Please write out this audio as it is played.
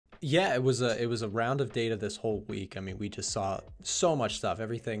Yeah, it was a round of data this whole week. I mean, we just saw so much stuff,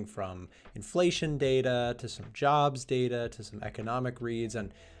 everything from inflation data to some jobs data to some economic reads,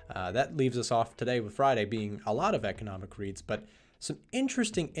 and that leaves us off today with Friday being a lot of economic reads, but some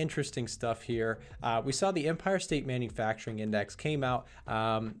interesting stuff here. We saw the Empire State Manufacturing Index came out,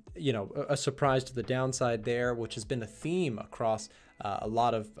 a surprise to the downside there, which has been a theme across a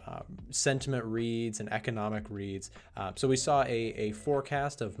lot of sentiment reads and economic reads. So we saw a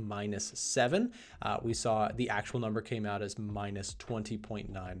forecast of -7. We saw the actual number came out as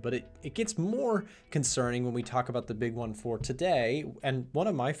 -20.9, but it gets more concerning when we talk about the big one for today, and one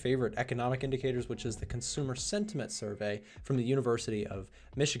of my favorite economic indicators, which is the Consumer Sentiment Survey from the University of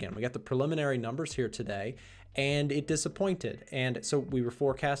Michigan. We got the preliminary numbers here today, and it disappointed. And so we were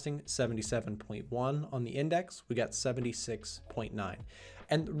forecasting 77.1 on the index. We got 76.9.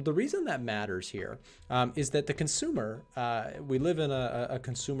 And the reason that matters here is that the consumer, we live in a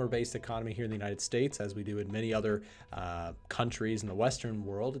consumer-based economy here in the United States, as we do in many other countries in the Western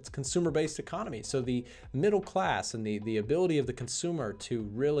world. It's a consumer-based economy. So the middle class and the ability of the consumer to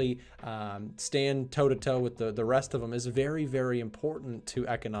really stand toe-to-toe with the rest of them is very, very important to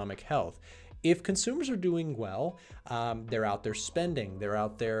economic health. If consumers are doing well, they're out there spending, they're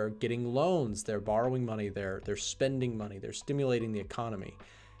out there getting loans, they're borrowing money, they're spending money, they're stimulating the economy.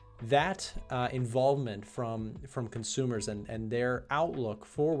 That involvement from consumers and their outlook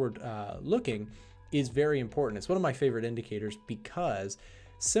forward looking is very important. It's one of my favorite indicators because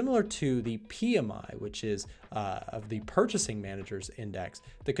similar to the PMI, which is of the Purchasing Managers Index,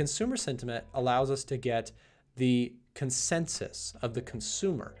 the consumer sentiment allows us to get the consensus of the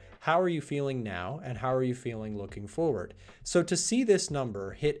consumer. How are you feeling now, and how are you feeling looking forward? So to see this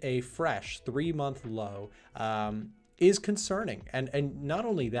number hit a fresh 3-month low is concerning. And not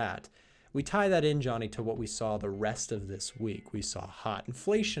only that, we tie that in, Johnny, to what we saw the rest of this week. We saw hot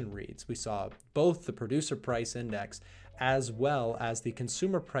inflation reads. We saw both the Producer Price Index as well as the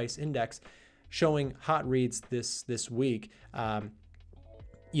Consumer Price Index showing hot reads this week.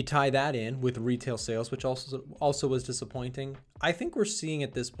 You tie that in with retail sales, which also was disappointing. I think we're seeing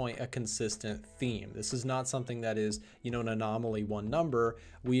at this point a consistent theme. This is not something that is, an anomaly, one number.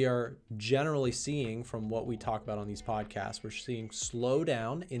 We are generally seeing, from what we talk about on these podcasts, we're seeing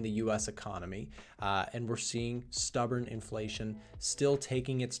slowdown in the U.S. economy, and we're seeing stubborn inflation still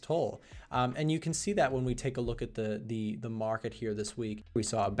taking its toll. And you can see that when we take a look at the market here this week. We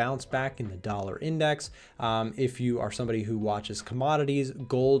saw a bounce back in the dollar index. If you are somebody who watches commodities,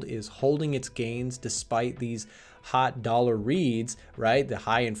 gold is holding its gains despite these hot dollar reads, right? The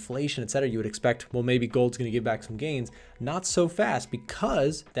high inflation, etc. You would expect, well, maybe gold's going to give back some gains. Not so fast,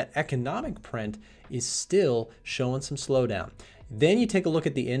 because that economic print is still showing some slowdown. Then you take a look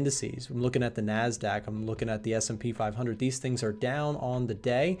at the indices. I'm looking at the NASDAQ. I'm looking at the S&P 500. These things are down on the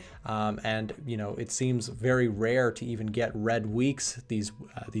day, and it seems very rare to even get red weeks these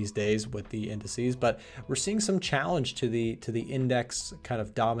days with the indices. But we're seeing some challenge to the index kind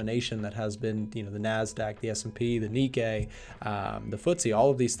of domination that has been, the NASDAQ, the S&P, the Nikkei, the FTSE. All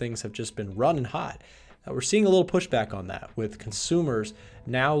of these things have just been running hot. We're seeing a little pushback on that, with consumers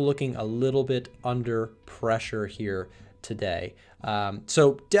now looking a little bit under pressure here today.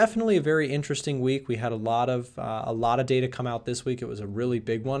 So definitely a very interesting week. We had a lot of data come out this week. It was a really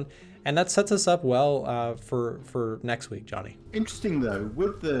big one, and that sets us up well for next week, Johnny. Interesting though,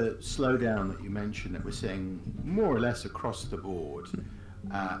 with the slowdown that you mentioned that we're seeing more or less across the board,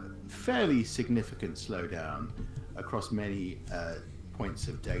 fairly significant slowdown across many points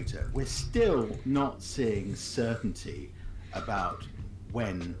of data. We're still not seeing certainty about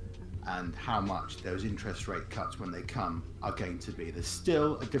when and how much those interest rate cuts, when they come, are going to be. There's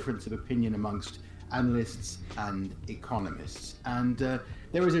still a difference of opinion amongst analysts and economists. And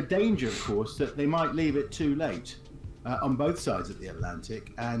there is a danger, of course, that they might leave it too late on both sides of the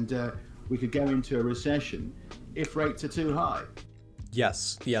Atlantic, and we could go into a recession if rates are too high.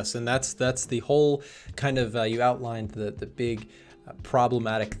 Yes, and that's the whole kind of, you outlined the big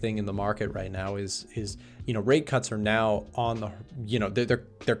problematic thing in the market right now is rate cuts are now on the,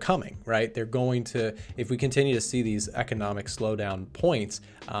 they're coming, right? They're going to, if we continue to see these economic slowdown points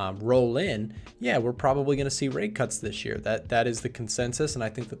roll in, we're probably going to see rate cuts this year. That is the consensus, and I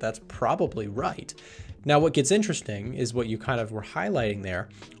think that's probably right. Now, what gets interesting is what you kind of were highlighting there.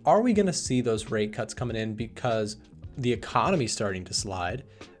 Are we going to see those rate cuts coming in because the economy's starting to slide,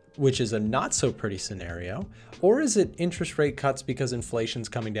 which is a not so pretty scenario, or is it interest rate cuts because inflation's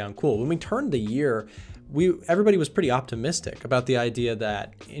coming down? Cool. When we turned the year, everybody was pretty optimistic about the idea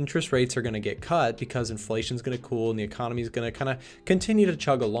that interest rates are going to get cut because inflation's going to cool and the economy is going to kind of continue to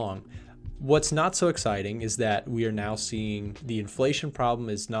chug along. What's not so exciting is that we are now seeing the inflation problem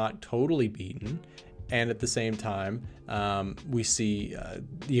is not totally beaten. And at the same time, we see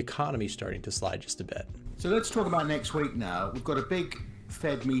the economy starting to slide just a bit. So let's talk about next week now. We've got a big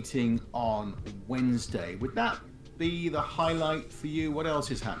Fed meeting on Wednesday. Would that be the highlight for you? What else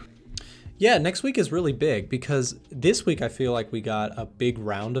is happening? Yeah, next week is really big because this week I feel like we got a big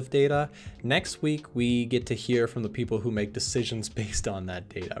round of data. Next week we get to hear from the people who make decisions based on that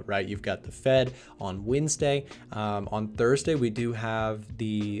data, right? You've got the Fed on Wednesday. On Thursday we do have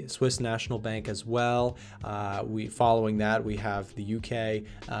the Swiss National Bank as well. Following that we have the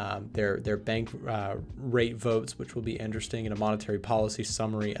UK, their bank rate votes, which will be interesting, and a monetary policy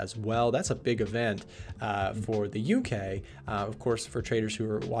summary as well. That's a big event for the UK. Of course, for traders who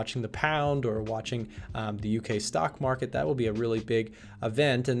are watching the pound or watching the UK stock market, that will be a really big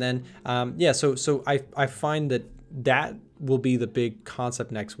event. And then, so I find that will be the big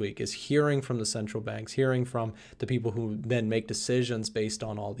concept next week, is hearing from the central banks, hearing from the people who then make decisions based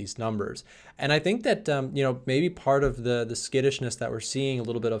on all these numbers. And I think that, maybe part of the skittishness that we're seeing, a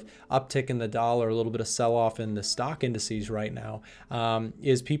little bit of uptick in the dollar, a little bit of sell-off in the stock indices right now,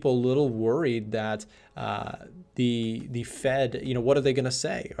 is people a little worried that the Fed, what are they going to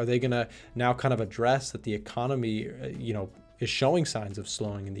say? Are they going to now kind of address that the economy, is showing signs of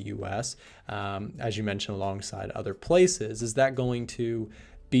slowing in the US, as you mentioned, alongside other places? Is that going to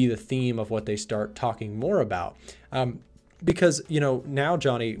be the theme of what they start talking more about? Because, now,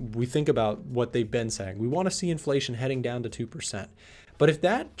 Johnny, we think about what they've been saying. We want to see inflation heading down to 2%. But if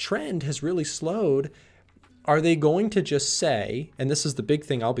that trend has really slowed, are they going to just say, and this is the big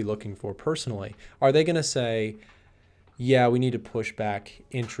thing I'll be looking for personally, are they going to say, yeah, we need to push back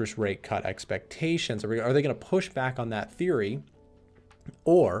interest rate cut expectations? Are they going to push back on that theory?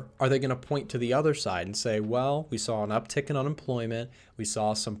 Or are they going to point to the other side and say, well, we saw an uptick in unemployment. We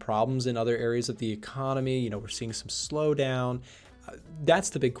saw some problems in other areas of the economy. We're seeing some slowdown. That's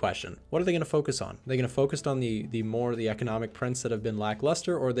the big question. What are they going to focus on? Are they going to focus on the economic prints that have been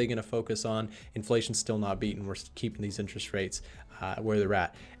lackluster, or are they going to focus on inflation still not beaten? We're keeping these interest rates where they're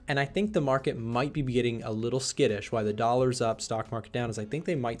at. And I think the market might be getting a little skittish. Why the dollar's up, stock market down, is I think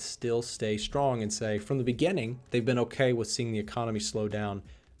they might still stay strong and say from the beginning they've been okay with seeing the economy slow down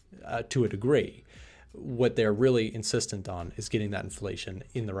to a degree. What they're really insistent on is getting that inflation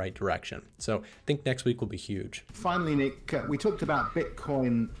in the right direction. So I think next week will be huge. Finally, Nick, we talked about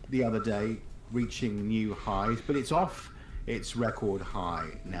Bitcoin the other day reaching new highs, but it's off its record high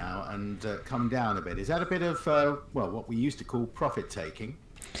now and come down a bit. Is that a bit of, what we used to call profit taking?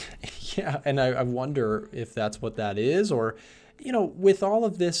 Yeah, and I wonder if that's what that is, or, with all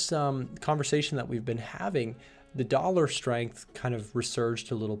of this conversation that we've been having, the dollar strength kind of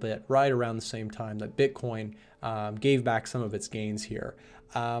resurged a little bit right around the same time that Bitcoin gave back some of its gains here.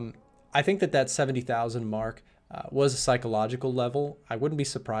 I think that 70,000 mark was a psychological level. I wouldn't be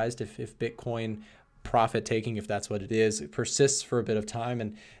surprised if Bitcoin profit taking, if that's what it is, it persists for a bit of time.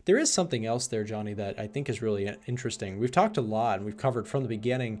 And there is something else there, Johnny, that I think is really interesting. We've talked a lot, and we've covered from the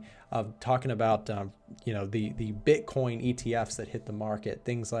beginning of talking about the Bitcoin ETFs that hit the market,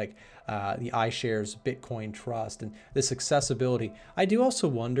 things like the iShares Bitcoin Trust and this accessibility. I do also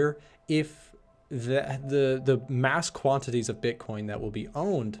wonder if the mass quantities of Bitcoin that will be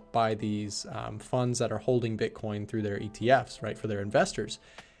owned by these funds that are holding Bitcoin through their ETFs, right, for their investors,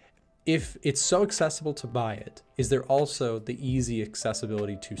 if it's so accessible to buy it, is there also the easy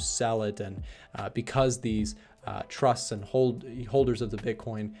accessibility to sell it? And because these trusts and holders of the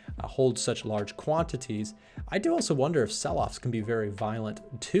Bitcoin hold such large quantities, I do also wonder if sell-offs can be very violent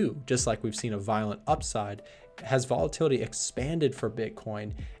too, just like we've seen a violent upside. Has volatility expanded for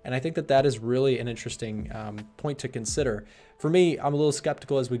Bitcoin? And I think that is really an interesting point to consider. For me, I'm a little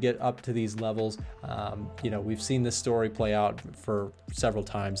skeptical as we get up to these levels. We've seen this story play out for several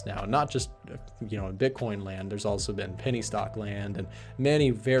times now, not just in Bitcoin land. There's also been penny stock land and many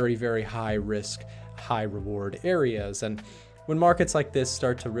very, very high risk, high reward areas. And when markets like this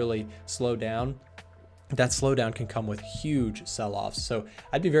start to really slow down, that slowdown can come with huge sell-offs. So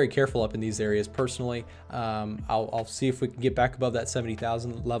I'd be very careful up in these areas personally. I'll see if we can get back above that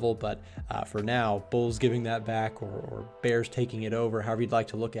 70,000 level, but for now, bulls giving that back or bears taking it over, however you'd like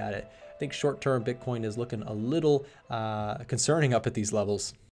to look at it. I think short-term Bitcoin is looking a little concerning up at these levels.